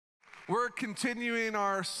We're continuing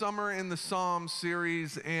our Summer in the Psalms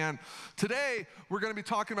series, and today we're going to be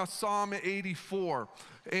talking about Psalm 84.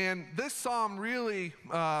 And this psalm really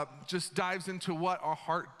just dives into what our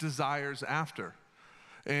heart desires after.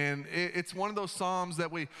 And it's one of those psalms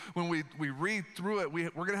that when we read through it, we're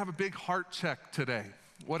going to have a big heart check today.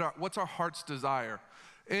 What's our heart's desire?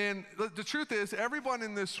 And the truth is, everyone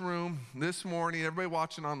in this room this morning, everybody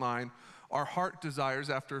watching online, our heart desires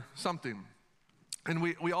after something. And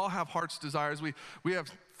we all have heart's desires. We have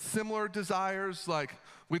similar desires, like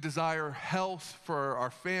we desire health for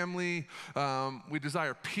our family. We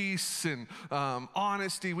desire peace and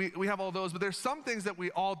honesty. We have all those, but there's some things that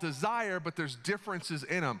we all desire, but there's differences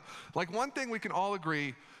in them. Like one thing we can all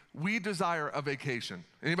agree, we desire a vacation.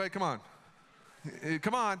 Anybody, come on.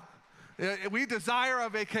 Come on. We desire a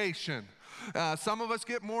vacation. Some of us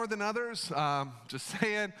get more than others, just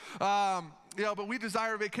saying. But we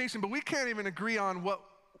desire a vacation, but we can't even agree on what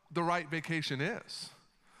the right vacation is.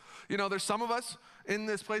 You know, there's some of us in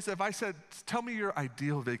this place that if I said, tell me your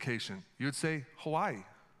ideal vacation, you would say Hawaii.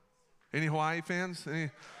 Any Hawaii fans? Any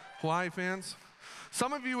Hawaii fans?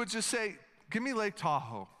 Some of you would just say, give me Lake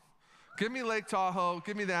Tahoe. Give me Lake Tahoe,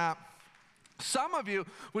 give me that. Some of you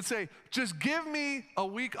would say, just give me a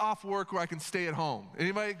week off work where I can stay at home.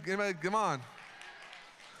 Anybody, come on.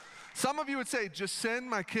 Some of you would say, just send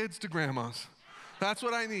my kids to grandma's. That's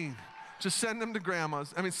what I need. Just send them to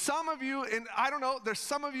grandma's. I mean, some of you, and I don't know, there's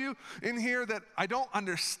some of you in here that I don't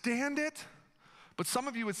understand it, but some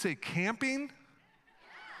of you would say camping.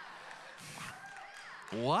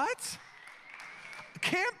 What?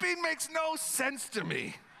 Camping makes no sense to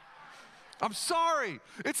me. I'm sorry.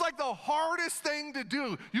 It's like the hardest thing to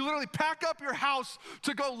do. You literally pack up your house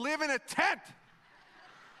to go live in a tent.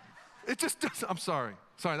 It just doesn't, I'm sorry.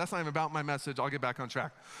 Sorry, that's not even about my message. I'll get back on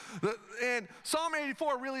track. And Psalm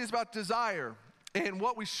 84 really is about desire and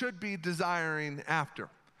what we should be desiring after.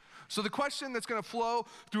 So the question that's going to flow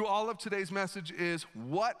through all of today's message is,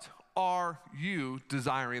 what are you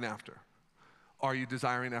desiring after? Are you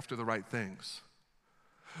desiring after the right things?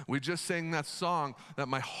 We just sang that song that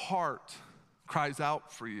my heart cries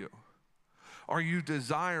out for you. Are you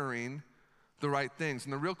desiring the right things?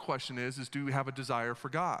 And the real question is do we have a desire for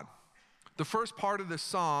God? The first part of this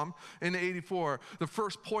psalm in 84, the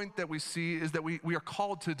first point that we see is that we are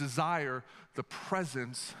called to desire the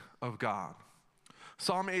presence of God.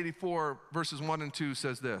 Psalm 84 verses 1 and 2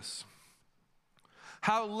 says this: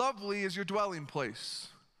 how lovely is your dwelling place,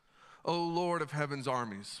 O Lord of heaven's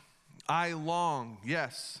armies. I long,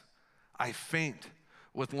 yes, I faint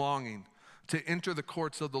with longing to enter the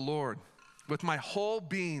courts of the Lord. With my whole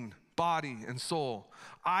being, body, and soul,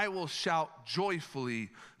 I will shout joyfully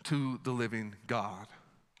to the living God.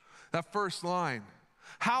 That first line,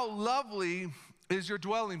 how lovely is your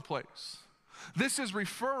dwelling place. This is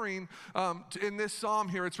referring, in this psalm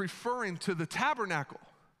here, it's referring to the tabernacle.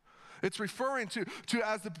 It's referring to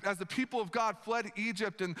as the people of God fled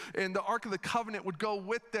Egypt and the Ark of the Covenant would go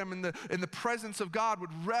with them and the presence of God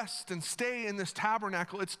would rest and stay in this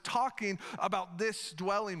tabernacle. It's talking about this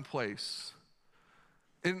dwelling place.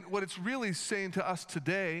 And what it's really saying to us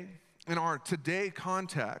today, in our today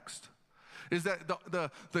context, is that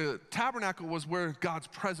the tabernacle was where God's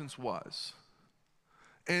presence was.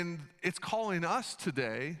 And it's calling us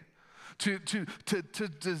today to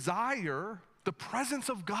desire the presence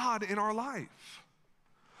of God in our life,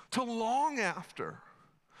 to long after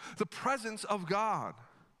the presence of God.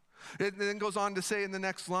 It then goes on to say in the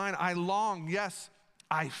next line, I long, yes,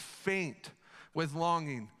 I faint with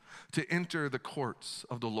longing to enter the courts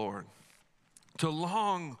of the Lord. To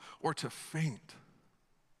long or to faint.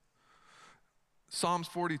 Psalms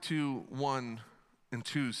 42, 1 and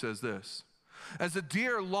 2 says this: as a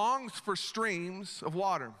deer longs for streams of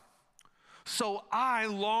water, so I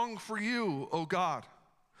long for you, O God.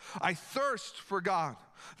 I thirst for God,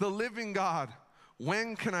 the living God.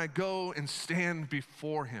 When can I go and stand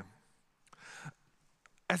before him?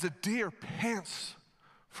 As a deer pants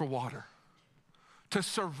for water, to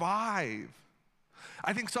survive.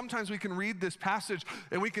 I think sometimes we can read this passage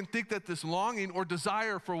and we can think that this longing or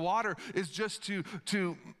desire for water is just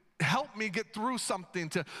to help me get through something,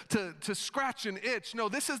 to scratch an itch. No,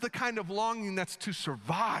 this is the kind of longing that's to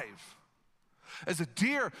survive. As a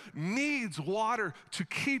deer needs water to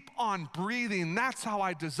keep on breathing, that's how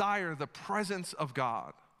I desire the presence of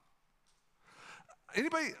God.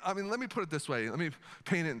 Anybody, let me put it this way. Let me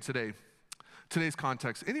paint it in today's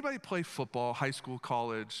context. Anybody play football, high school,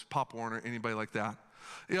 college, Pop Warner, anybody like that?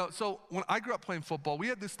 You know, so when I grew up playing football, we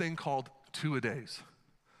had this thing called two-a-days.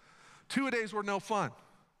 Two-a-days were no fun.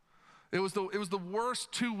 It was the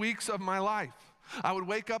worst 2 weeks of my life. I would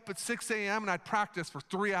wake up at 6 a.m. and I'd practice for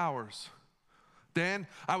 3 hours. Then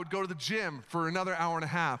I would go to the gym for another hour and a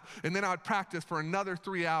half, and then I would practice for another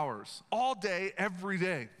 3 hours, all day, every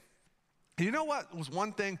day. And you know what was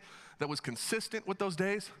one thing that was consistent with those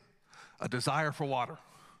days? A desire for water.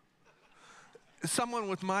 Someone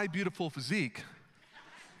with my beautiful physique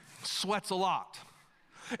sweats a lot.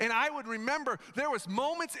 And I would remember there was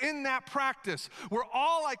moments in that practice where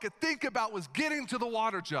all I could think about was getting to the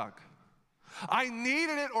water jug. I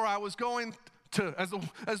needed it, or I was going to,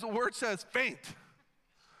 as the word says, faint.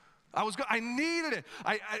 I needed it.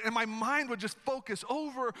 And my mind would just focus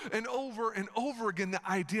over and over and over again the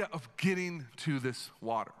idea of getting to this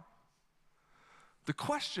water. The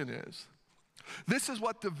question is, this is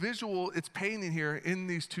what the visual it's painting here in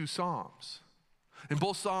these two Psalms, in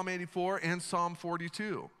both Psalm 84 and Psalm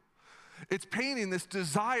 42. It's painting this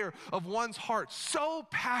desire of one's heart so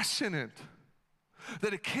passionate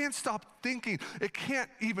that it can't stop thinking, it can't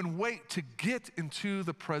even wait to get into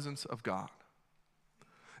the presence of God.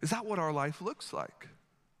 Is that what our life looks like?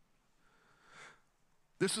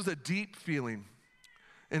 This is a deep feeling.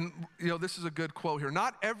 And this is a good quote here.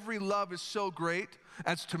 Not every love is so great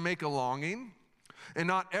as to make a longing, and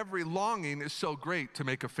not every longing is so great to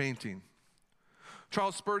make a fainting.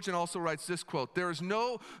 Charles Spurgeon also writes this quote: there is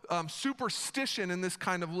no superstition in this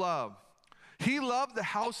kind of love. He loved the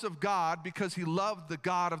house of God because he loved the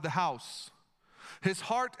God of the house. His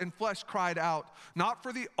heart and flesh cried out, not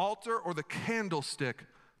for the altar or the candlestick,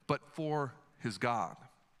 but for his God.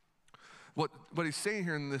 What he's saying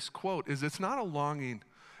here in this quote is it's not a longing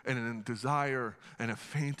and a desire and a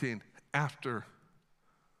fainting after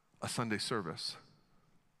a Sunday service.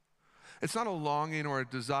 It's not a longing or a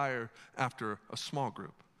desire after a small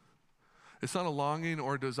group. It's not a longing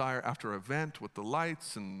or a desire after an event with the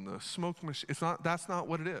lights and the smoke machine. That's not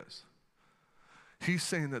what it is. He's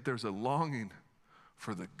saying that there's a longing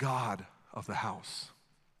for the God of the house.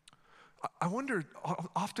 I wonder,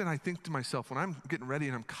 often I think to myself when I'm getting ready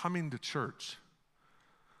and I'm coming to church,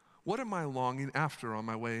 what am I longing after on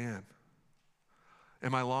my way in?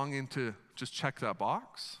 Am I longing to just check that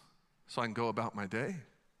box so I can go about my day?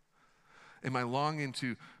 Am I longing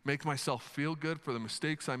to make myself feel good for the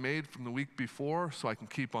mistakes I made from the week before so I can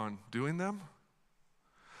keep on doing them?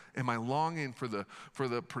 Am I longing for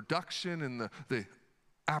the production and the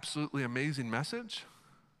absolutely amazing message?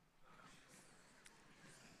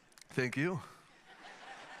 Thank you.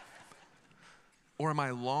 Or am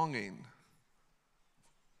I longing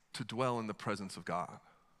to dwell in the presence of God?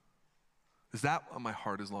 Is that what my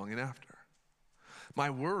heart is longing after? My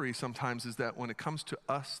worry sometimes is that when it comes to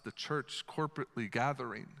us, the church, corporately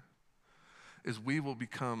gathering, is we will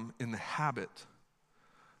become in the habit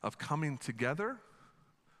of coming together,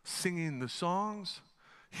 singing the songs,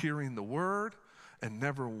 hearing the word, and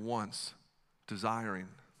never once desiring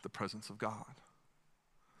the presence of God.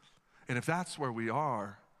 And if that's where we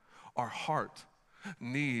are, our heart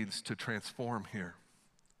needs to transform here.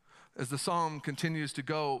 As the psalm continues to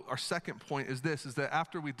go, our second point is this, is that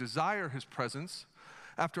after we desire his presence,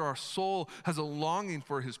 after our soul has a longing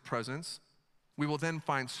for his presence, we will then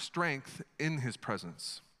find strength in his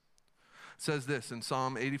presence. It says this in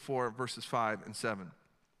Psalm 84, verses 5 and 7.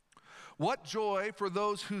 What joy for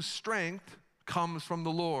those whose strength comes from the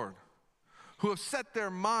Lord, who have set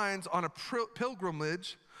their minds on a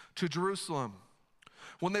pilgrimage to Jerusalem.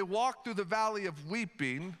 When they walk through the valley of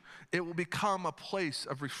weeping, it will become a place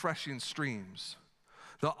of refreshing streams.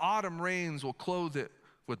 The autumn rains will clothe it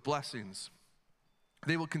with blessings.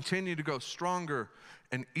 They will continue to grow stronger,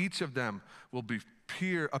 and each of them will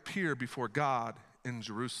appear before God in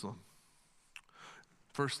Jerusalem.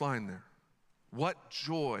 First line there. What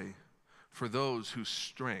joy for those whose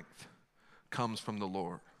strength comes from the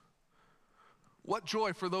Lord. What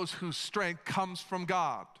joy for those whose strength comes from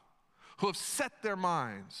God, who have set their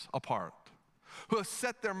minds apart, who have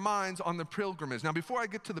set their minds on the pilgrimage. Now, before I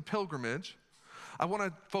get to the pilgrimage, I want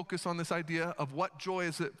to focus on this idea of what joy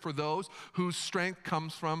is it for those whose strength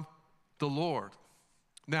comes from the Lord.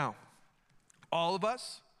 Now, all of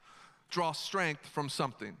us draw strength from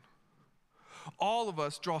something. All of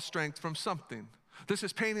us draw strength from something. This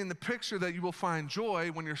is painting the picture that you will find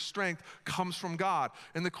joy when your strength comes from God.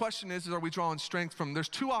 And the question is are we drawing strength from, there's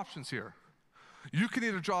two options here. You can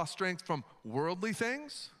either draw strength from worldly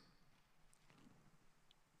things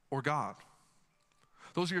or God.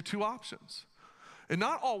 Those are your two options. And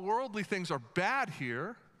not all worldly things are bad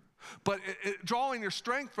here, but drawing your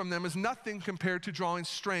strength from them is nothing compared to drawing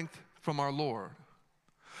strength from our Lord.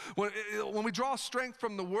 When we draw strength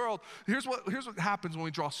from the world, here's what happens when we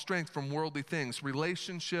draw strength from worldly things.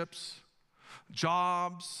 Relationships,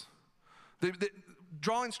 jobs,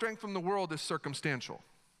 drawing strength from the world is circumstantial.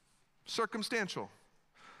 Circumstantial.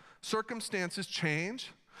 Circumstances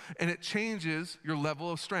change, and it changes your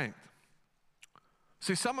level of strength.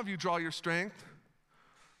 See, some of you draw your strength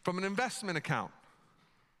from an investment account,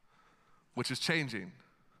 which is changing.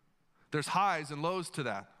 There's highs and lows to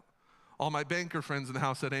that. All my banker friends in the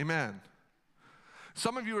house said amen.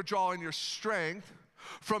 Some of you are drawing your strength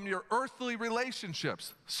from your earthly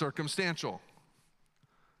relationships, circumstantial.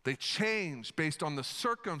 They change based on the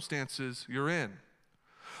circumstances you're in.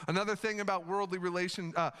 Another thing about worldly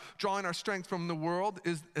drawing our strength from the world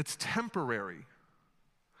is it's temporary.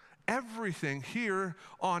 Everything here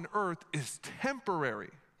on earth is temporary.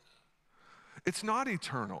 It's not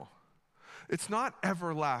eternal. It's not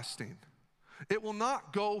everlasting. It will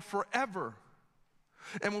not go forever.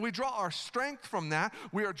 And when we draw our strength from that,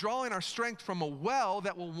 we are drawing our strength from a well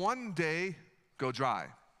that will one day go dry.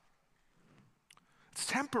 It's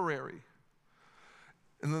temporary.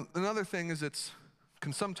 And another thing is it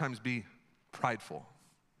can sometimes be prideful.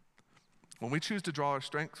 When we choose to draw our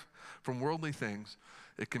strength from worldly things,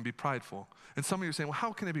 it can be prideful. And some of you are saying, well,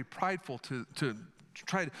 how can it be prideful to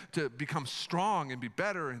try to become strong and be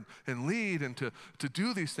better and lead and to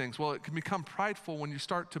do these things? Well, it can become prideful when you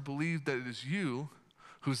start to believe that it is you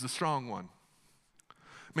who's the strong one.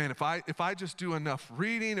 Man, if I just do enough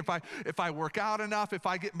reading, if I work out enough, if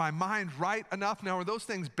I get my mind right enough, now are those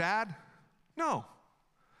things bad? No.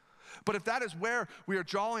 But if that is where we are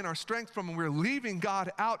drawing our strength from and we're leaving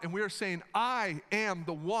God out and we are saying, I am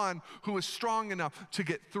the one who is strong enough to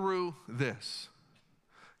get through this.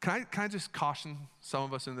 Can I just caution some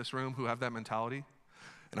of us in this room who have that mentality?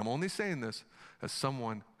 And I'm only saying this as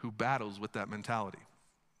someone who battles with that mentality.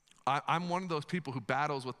 I'm one of those people who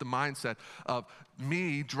battles with the mindset of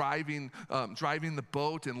me driving the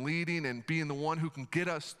boat and leading and being the one who can get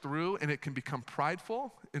us through, and it can become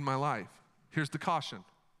prideful in my life. Here's the caution.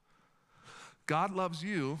 God loves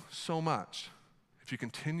you so much. If you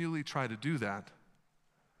continually try to do that,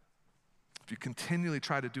 if you continually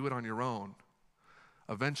try to do it on your own,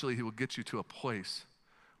 eventually he will get you to a place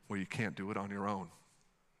where you can't do it on your own.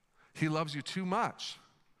 He loves you too much.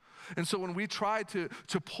 And so when we try to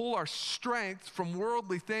pull our strength from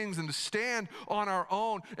worldly things and to stand on our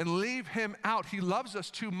own and leave him out, he loves us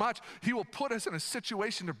too much. He will put us in a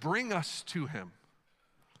situation to bring us to him.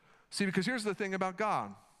 See, because here's the thing about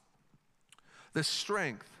God. This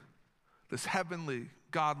strength, this heavenly,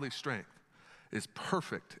 godly strength, is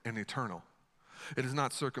perfect and eternal. It is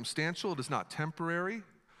not circumstantial. It is not temporary.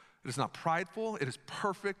 It is not prideful. It is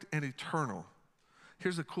perfect and eternal.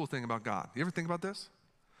 Here's the cool thing about God. You ever think about this?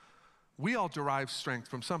 We all derive strength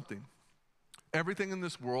from something. Everything in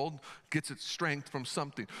this world gets its strength from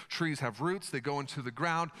something. Trees have roots. They go into the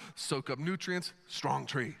ground, soak up nutrients, strong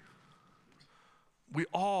tree. We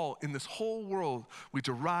all, in this whole world, we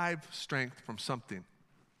derive strength from something.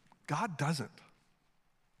 God doesn't.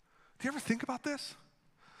 Do you ever think about this?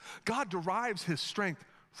 God derives his strength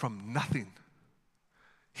from nothing.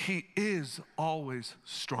 He is always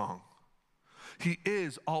strong. He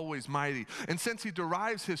is always mighty. And since he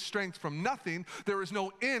derives his strength from nothing, there is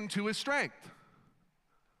no end to his strength.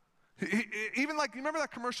 Even like, you remember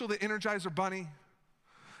that commercial, the Energizer Bunny?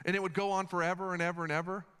 And it would go on forever and ever and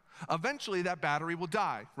ever. Eventually that battery will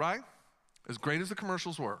die, right? As great as the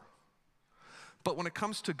commercials were. But when it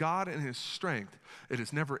comes to God and his strength, it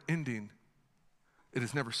is never ending. It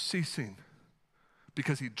is never ceasing.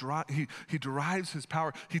 Because he derives his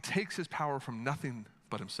power. He takes his power from nothing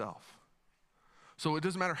but himself. So it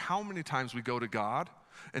doesn't matter how many times we go to God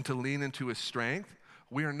and to lean into his strength,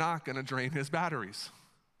 we are not going to drain his batteries.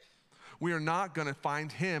 We are not going to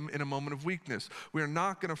find him in a moment of weakness. We are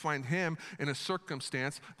not going to find him in a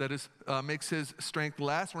circumstance that makes his strength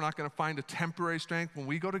less. We're not going to find a temporary strength. When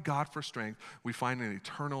we go to God for strength, we find an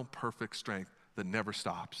eternal, perfect strength that never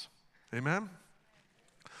stops. Amen?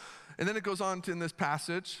 And then it goes on in this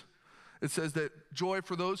passage. It says that joy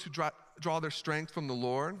for those who draw their strength from the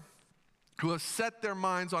Lord, who have set their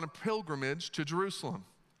minds on a pilgrimage to Jerusalem.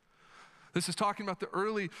 This is talking about the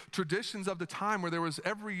early traditions of the time where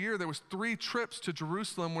every year there was 3 trips to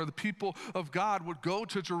Jerusalem where the people of God would go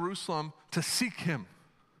to Jerusalem to seek him,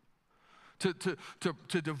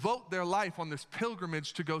 to devote their life on this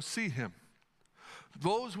pilgrimage to go see him.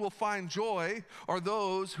 Those who will find joy are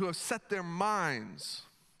those who have set their minds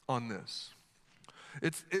on this.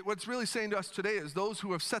 What's really saying to us today is those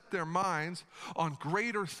who have set their minds on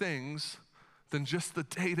greater things than just the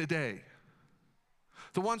day-to-day.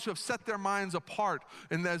 The ones who have set their minds apart,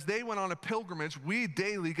 and as they went on a pilgrimage, we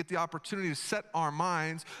daily get the opportunity to set our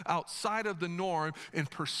minds outside of the norm in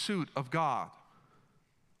pursuit of God.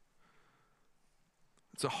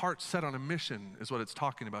 It's a heart set on a mission is what it's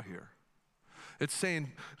talking about here. It's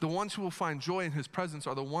saying the ones who will find joy in his presence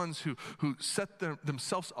are the ones who set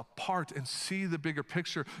themselves apart and see the bigger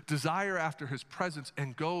picture, desire after his presence,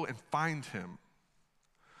 and go and find him.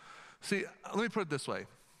 See, let me put it this way.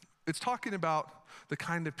 It's talking about the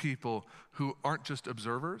kind of people who aren't just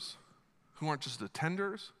observers, who aren't just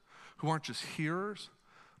attenders, who aren't just hearers,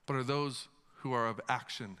 but are those who are of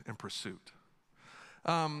action and pursuit.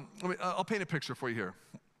 I'll paint a picture for you here.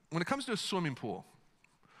 When it comes to a swimming pool,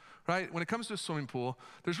 right? When it comes to a swimming pool,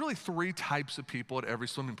 there's really 3 types of people at every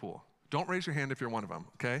swimming pool. Don't raise your hand if you're one of them,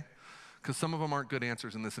 okay? Because some of them aren't good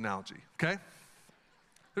answers in this analogy, okay?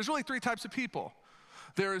 There's really 3 types of people.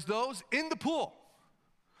 There is those in the pool.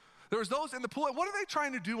 There's those in the pool. And what are they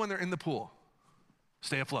trying to do when they're in the pool?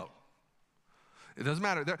 Stay afloat. It doesn't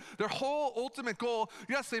matter. Their whole ultimate goal,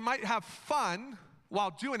 yes, they might have fun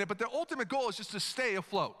while doing it, but their ultimate goal is just to stay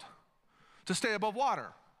afloat, to stay above water.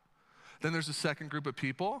 Then there's a second group of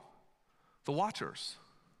people, the watchers,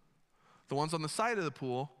 the ones on the side of the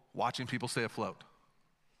pool watching people stay afloat,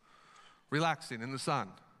 relaxing in the sun,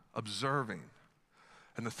 observing.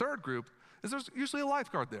 And the third group is there's usually a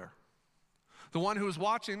lifeguard there, the one who is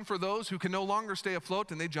watching for those who can no longer stay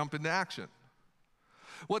afloat and they jump into action.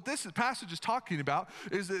 What this passage is talking about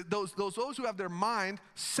is that those who have their mind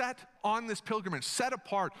set on this pilgrimage, set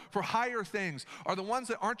apart for higher things, are the ones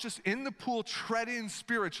that aren't just in the pool treading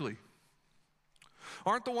spiritually,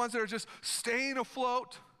 aren't the ones that are just staying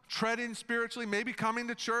afloat, treading spiritually, maybe coming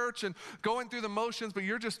to church and going through the motions, but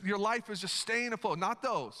your life is just staying afloat. Not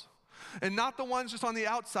those. And not the ones just on the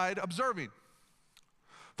outside observing.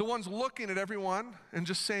 The ones looking at everyone and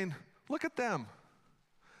just saying, look at them.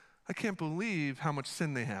 I can't believe how much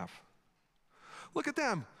sin they have. Look at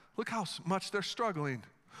them. Look how much they're struggling.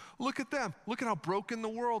 Look at them. Look at how broken the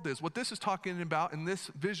world is. What this is talking about in this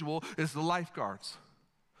visual is the lifeguards.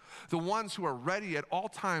 The ones who are ready at all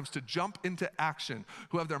times to jump into action,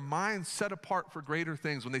 who have their minds set apart for greater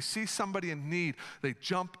things. When they see somebody in need, they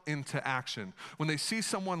jump into action. When they see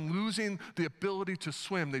someone losing the ability to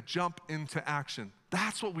swim, they jump into action.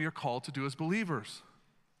 That's what we are called to do as believers.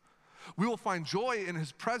 We will find joy in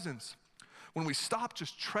his presence when we stop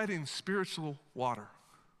just treading spiritual water.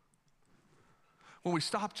 When we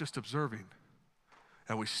stop just observing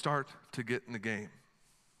and we start to get in the game.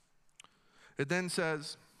 It then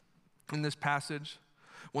says in this passage,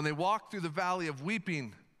 when they walk through the valley of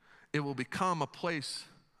weeping, it will become a place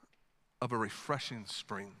of a refreshing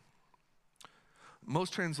spring.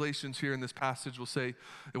 Most translations here in this passage will say,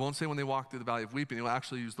 it won't say when they walk through the valley of weeping, it will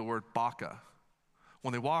actually use the word Baca.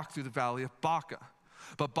 When they walk through the valley of Baca.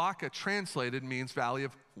 But Baca translated means valley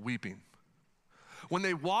of weeping. When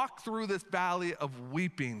they walk through this valley of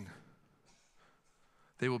weeping,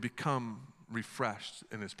 they will become refreshed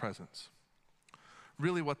in his presence.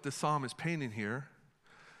 Really what this psalm is painting here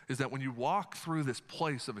is that when you walk through this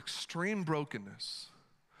place of extreme brokenness,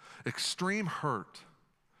 extreme hurt,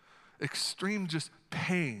 extreme just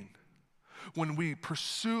pain, when we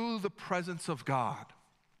pursue the presence of God,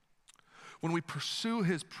 when we pursue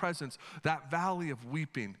his presence, that valley of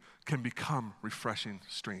weeping can become refreshing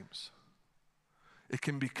streams. It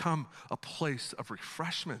can become a place of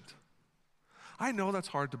refreshment. I know that's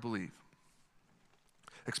hard to believe,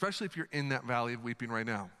 especially if you're in that valley of weeping right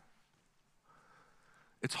now.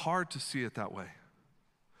 It's hard to see it that way.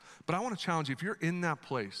 But I want to challenge you, if you're in that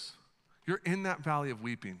place, you're in that valley of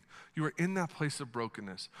weeping, you are in that place of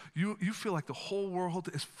brokenness, you feel like the whole world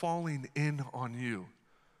is falling in on you.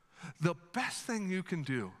 The best thing you can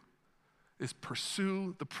do is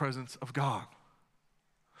pursue the presence of God.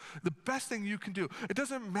 The best thing you can do, it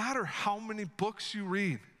doesn't matter how many books you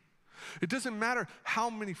read. It doesn't matter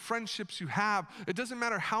how many friendships you have. It doesn't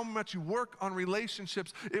matter how much you work on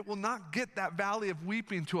relationships. It will not get that valley of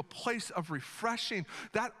weeping to a place of refreshing.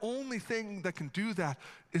 That only thing that can do that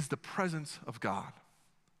is the presence of God,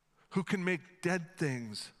 who can make dead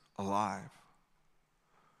things alive,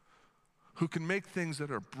 who can make things that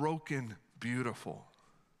are broken beautiful.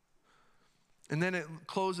 And then it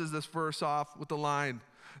closes this verse off with the line,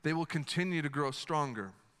 they will continue to grow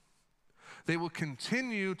stronger. They will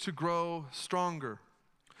continue to grow stronger,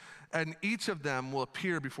 and each of them will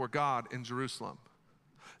appear before God in Jerusalem.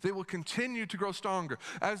 They will continue to grow stronger.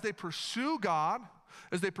 As they pursue God,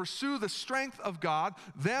 as they pursue the strength of God,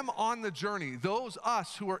 them on the journey, those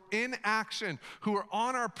us who are in action, who are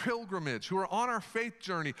on our pilgrimage, who are on our faith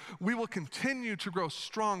journey, we will continue to grow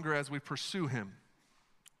stronger as we pursue him.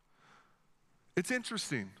 It's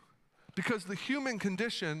interesting because the human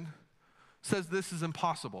condition says this is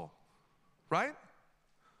impossible, right?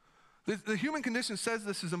 The human condition says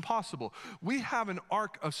this is impossible. We have an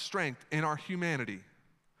arc of strength in our humanity.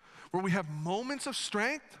 where we have moments of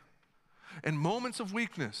strength and moments of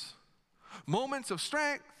weakness. Moments of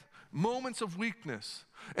strength, moments of weakness.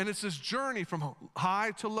 And it's this journey from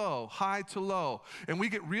high to low, high to low. And we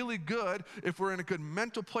get really good if we're in a good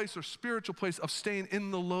mental place or spiritual place of staying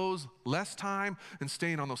in the lows less time and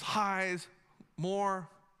staying on those highs more.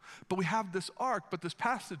 But we have this arc, but this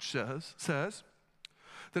passage says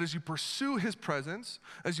that as you pursue his presence,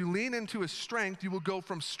 as you lean into his strength, you will go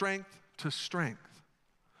from strength to strength.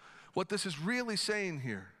 What this is really saying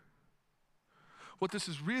here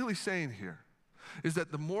is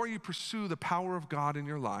that the more you pursue the power of God in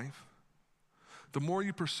your life, the more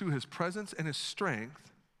you pursue his presence and his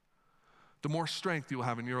strength, the more strength you will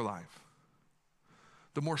have in your life.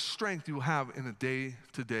 The more strength you will have in a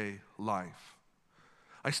day-to-day life.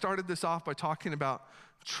 I started this off by talking about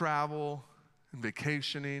travel and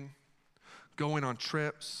vacationing, going on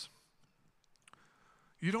trips.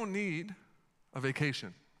 You don't need a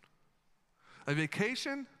vacation. A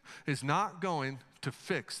vacation is not going to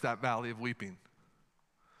fix that valley of weeping.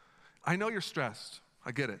 I know you're stressed.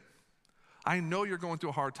 I get it. I know you're going through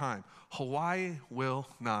a hard time. Hawaii will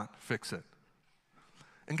not fix it.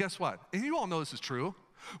 And guess what? And you all know this is true.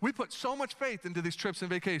 We put so much faith into these trips and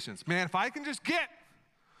vacations. Man, if I can just get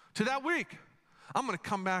to that week, I'm going to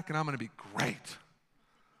come back and I'm going to be great.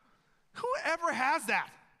 Whoever has that?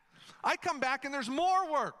 I come back and there's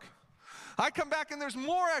more work. I come back and there's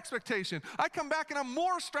more expectation. I come back and I'm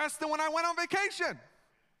more stressed than when I went on vacation.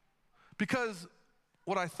 Because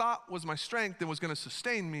what I thought was my strength and was going to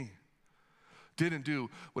sustain me didn't do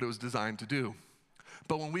what it was designed to do.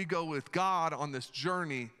 But when we go with God on this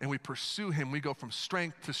journey and we pursue him, we go from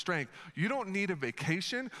strength to strength. You don't need a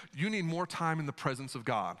vacation. You need more time in the presence of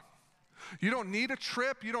God. You don't need a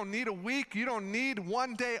trip. You don't need a week. You don't need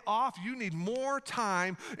one day off. You need more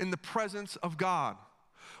time in the presence of God.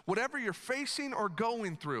 Whatever you're facing or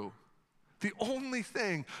going through, the only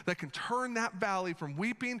thing that can turn that valley from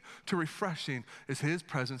weeping to refreshing is his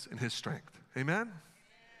presence and his strength. Amen?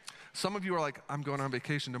 Some of you are like, I'm going on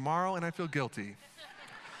vacation tomorrow and I feel guilty.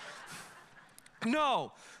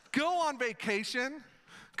 No, go on vacation.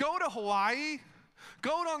 Go to Hawaii.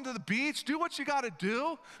 Go down to the beach. Do what you got to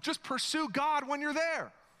do. Just pursue God when you're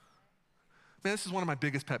there. Man, this is one of my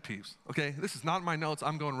biggest pet peeves, okay? This is not in my notes.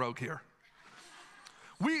 I'm going rogue here.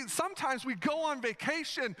 Sometimes we go on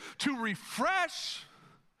vacation to refresh,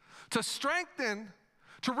 to strengthen,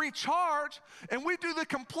 to recharge, and we do the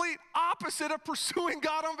complete opposite of pursuing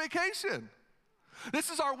God on vacation.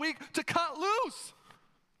 This is our week to cut loose.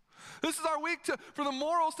 This is our week for the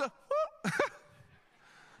morals to,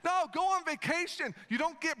 no, go on vacation. You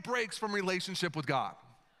don't get breaks from relationship with God.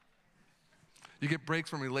 You get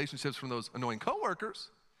breaks from relationships from those annoying coworkers,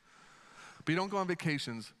 but you don't go on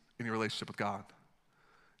vacations in your relationship with God.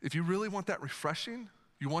 If you really want that refreshing,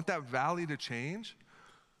 you want that valley to change,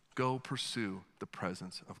 go pursue the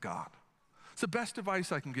presence of God. It's the best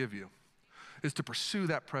advice I can give you, is to pursue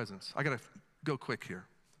that presence. I got to go quick here.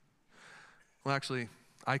 Well, actually,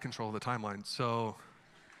 I control the timeline. So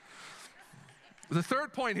the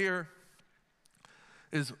third point here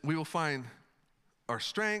is we will find our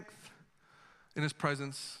strength in his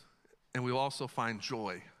presence, and we will also find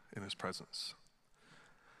joy in his presence.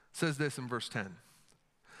 It says this in verse 10.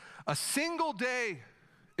 A single day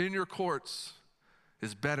in your courts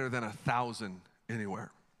is better than 1,000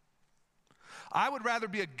 anywhere. I would rather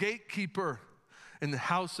be a gatekeeper in the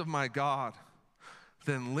house of my God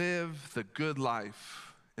than live the good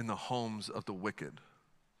life in the homes of the wicked.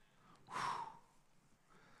 Whew.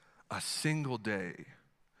 A single day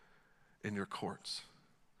in your courts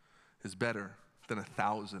is better than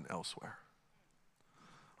 1,000 elsewhere.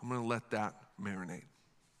 I'm going to let that marinate.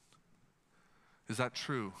 Is that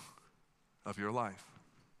true of your life?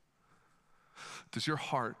 Does your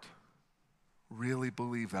heart really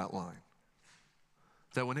believe that line?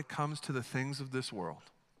 That when it comes to the things of this world,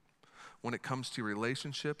 when it comes to your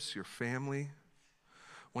relationships, your family,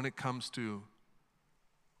 when it comes to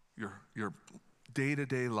your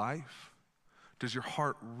day-to-day life, does your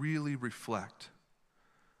heart really reflect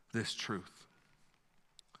this truth?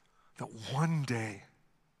 That one day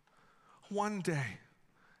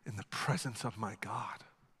in the presence of my God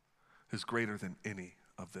is greater than any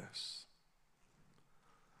of this.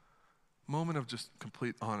 Moment of just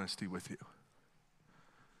complete honesty with you.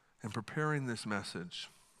 In preparing this message,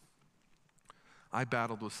 I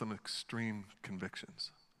battled with some extreme convictions.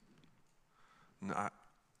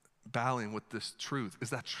 Battling with this truth. Is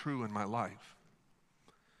that true in my life?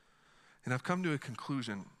 And I've come to a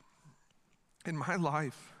conclusion. In my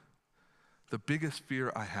life, the biggest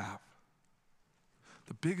fear I have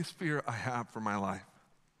for my life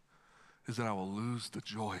is that I will lose the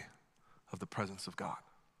joy of the presence of God.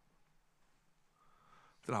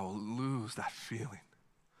 That I will lose that feeling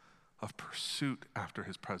of pursuit after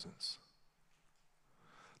his presence.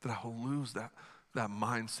 That I will lose that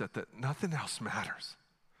mindset that nothing else matters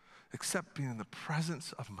except being in the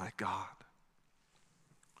presence of my God.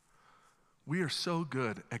 We are so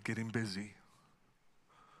good at getting busy.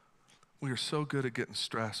 We are so good at getting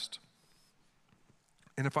stressed.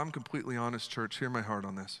 And if I'm completely honest, church, hear my heart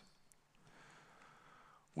on this.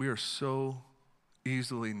 We are so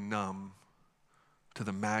easily numb to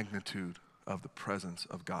the magnitude of the presence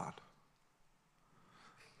of God.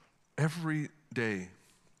 Every day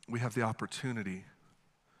we have the opportunity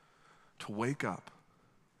to wake up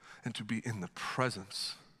and to be in the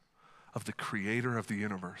presence of the creator of the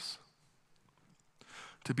universe.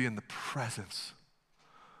 To be in the presence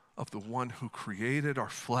of the one who created our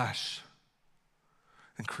flesh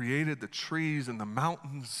and created the trees and the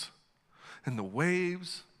mountains and the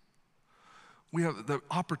waves. We have the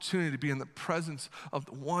opportunity to be in the presence of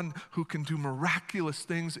the one who can do miraculous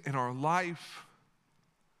things in our life.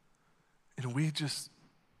 And we just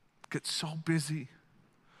get so busy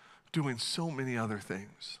doing so many other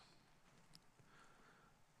things.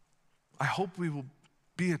 I hope we will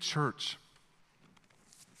be a church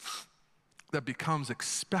that becomes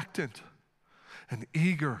expectant and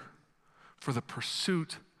eager for the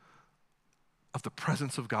pursuit of the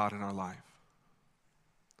presence of God in our life.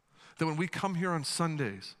 That when we come here on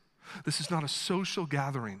Sundays, this is not a social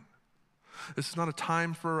gathering. This is not a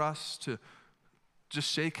time for us to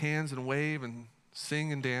just shake hands and wave and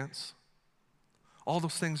sing and dance. All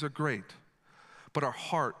those things are great, but our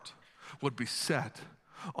heart would be set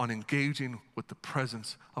on engaging with the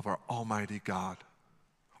presence of our Almighty God,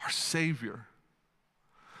 our Savior.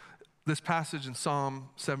 This passage in Psalm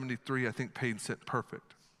 73, I think, paints it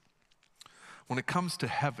perfect. When it comes to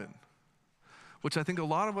heaven, which I think a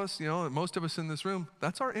lot of us, most of us in this room,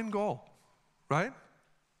 that's our end goal, right?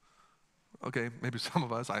 Okay, maybe some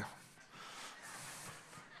of us,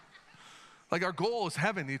 like our goal is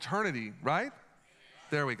heaven, eternity, right?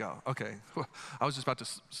 There we go, okay. I was just about to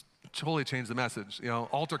totally change the message,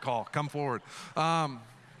 altar call, come forward.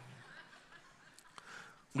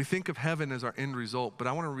 We think of heaven as our end result, but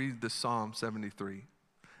I want to read this Psalm 73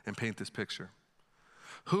 and paint this picture.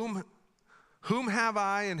 Whom have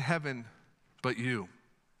I in heaven but you?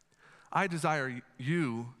 I desire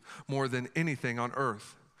you more than anything on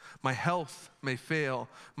earth. My health may fail,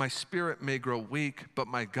 my spirit may grow weak, but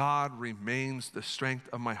my God remains the strength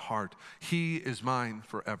of my heart. He is mine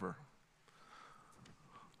forever.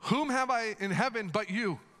 Whom have I in heaven but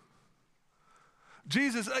you?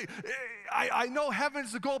 Jesus, I know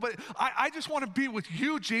heaven's the goal, but I just want to be with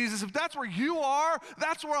you, Jesus. If that's where you are,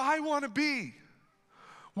 that's where I want to be.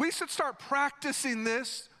 We should start practicing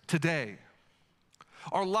this today.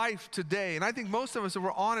 Our life today. And I think most of us, if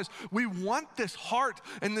we're honest, we want this heart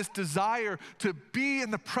and this desire to be in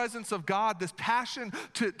the presence of God, this passion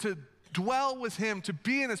to dwell with him, to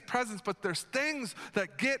be in his presence, but there's things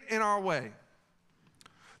that get in our way.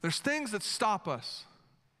 There's things that stop us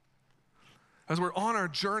as we're on our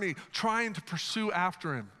journey trying to pursue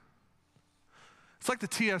after him. It's like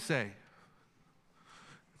the TSA.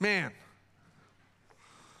 Man,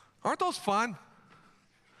 aren't those fun?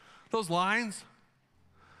 Those lines?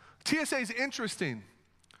 TSA is interesting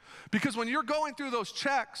because when you're going through those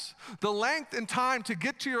checks, the length and time to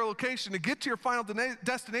get to your location, to get to your final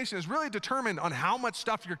destination is really determined on how much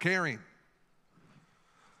stuff you're carrying.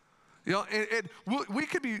 We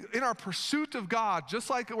could be in our pursuit of God,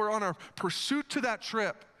 just like we're on our pursuit to that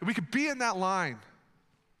trip. We could be in that line.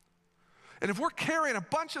 And if we're carrying a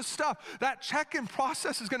bunch of stuff, that check-in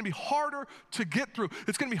process is going to be harder to get through.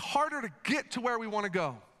 It's going to be harder to get to where we want to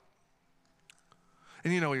go.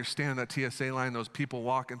 And you're standing in that TSA line, those people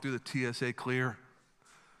walking through the TSA clear.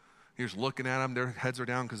 You're just looking at them, their heads are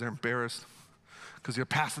down because they're embarrassed, because you're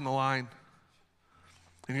passing the line.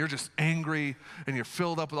 And you're just angry, and you're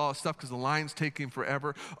filled up with all this stuff because the line's taking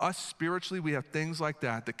forever. Us spiritually, we have things like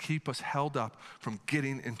that keep us held up from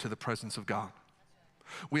getting into the presence of God.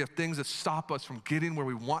 We have things that stop us from getting where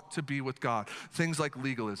we want to be with God. Things like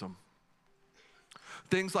legalism.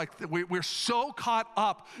 Things like we're so caught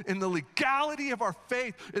up in the legality of our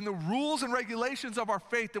faith, in the rules and regulations of our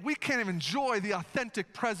faith, that we can't even enjoy the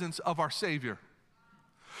authentic presence of our Savior.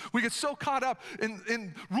 We get so caught up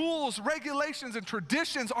in rules, regulations, and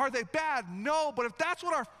traditions. Are they bad? No, but if that's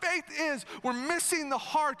what our faith is, we're missing the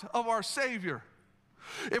heart of our Savior.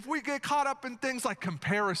 If we get caught up in things like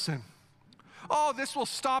comparison, this will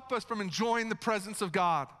stop us from enjoying the presence of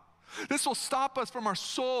God. This will stop us from our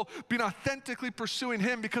soul being authentically pursuing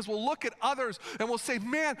him, because we'll look at others and we'll say,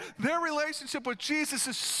 man, their relationship with Jesus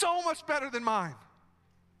is so much better than mine.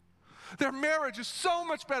 Their marriage is so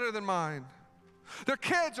much better than mine. Their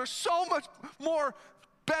kids are so much more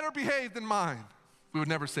better behaved than mine. We would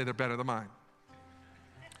never say they're better than mine.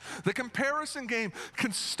 The comparison game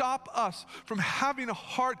can stop us from having a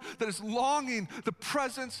heart that is longing the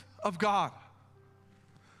presence of God.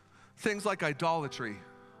 Things like idolatry.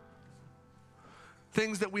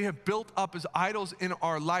 Things that we have built up as idols in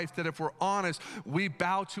our life that, if we're honest, we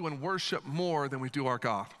bow to and worship more than we do our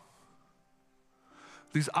God.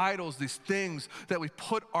 These idols, these things that we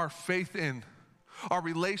put our faith in, our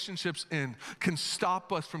relationships in, can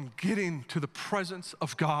stop us from getting to the presence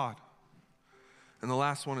of God. And the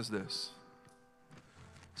last one is this: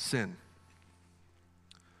 sin.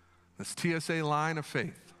 This TSA line of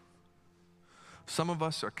faith. Some of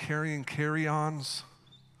us are carrying carry-ons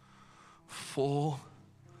full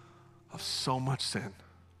of so much sin,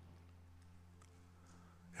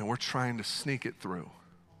 and we're trying to sneak it through.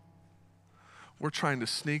 We're trying to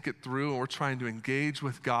sneak it through, and we're trying to engage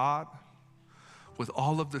with God with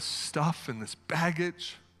all of this stuff and this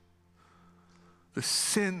baggage, the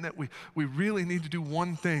sin that we really need to do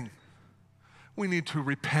one thing. We need to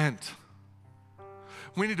repent.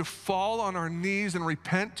 We need to fall on our knees and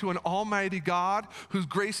repent to an almighty God whose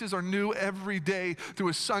graces are new every day through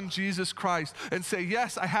his son Jesus Christ, and say,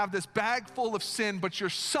 yes, I have this bag full of sin, but your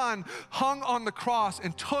son hung on the cross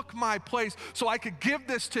and took my place so I could give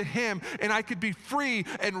this to him and I could be free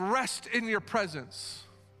and rest in your presence.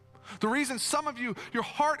 The reason some of you, your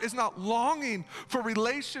heart is not longing for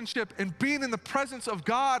relationship and being in the presence of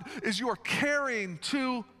God is you are carrying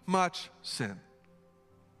too much sin.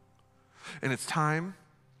 And it's time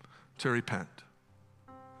to repent.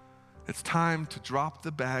 It's time to drop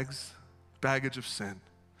the baggage of sin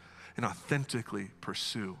and authentically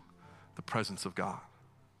pursue the presence of God.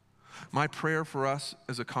 My prayer for us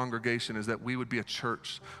as a congregation is that we would be a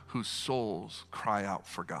church whose souls cry out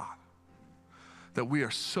for God. That we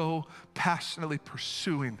are so passionately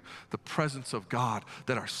pursuing the presence of God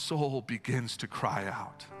that our soul begins to cry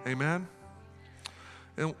out. Amen?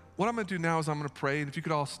 And what I'm going to do now is I'm going to pray, and if you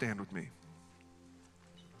could all stand with me.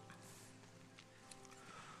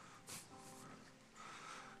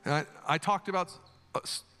 And I talked about a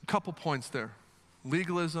couple points there: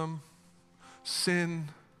 legalism, sin,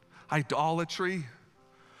 idolatry.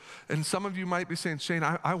 And some of you might be saying, Shane,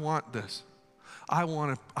 I want this. I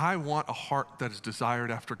want a heart that is desired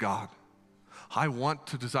after God. I want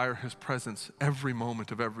to desire his presence every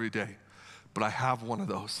moment of every day. But I have one of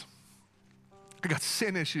those. I got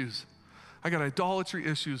sin issues. I got idolatry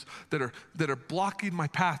issues that are blocking my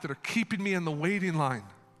path, that are keeping me in the waiting line.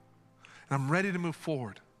 And I'm ready to move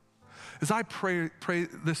forward. As I pray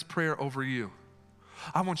this prayer over you,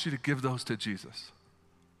 I want you to give those to Jesus.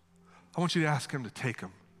 I want you to ask him to take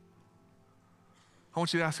them. I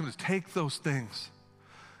want you to ask him to take those things,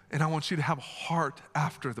 and I want you to have a heart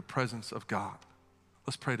after the presence of God.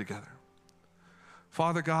 Let's pray together.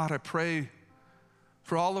 Father God, I pray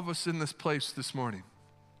for all of us in this place this morning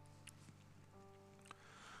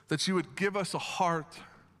that you would give us a heart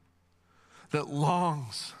that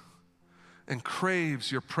longs and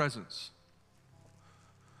craves your presence.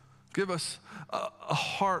 Give us a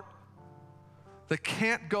heart that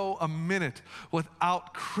can't go a minute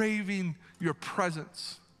without craving your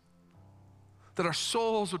presence. That our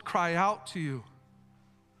souls would cry out to you.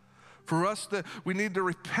 For us, that we need to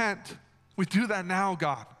repent. We do that now,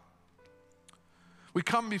 God. We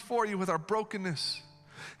come before you with our brokenness,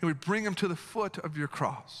 and we bring them to the foot of your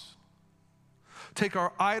cross. Take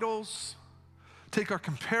our idols, take our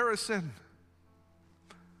comparison,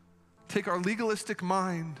 take our legalistic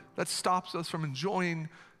mind that stops us from enjoying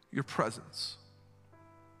your presence.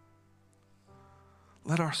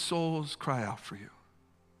 Let our souls cry out for you.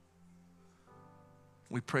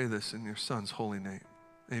 We pray this in your Son's holy name.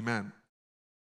 Amen.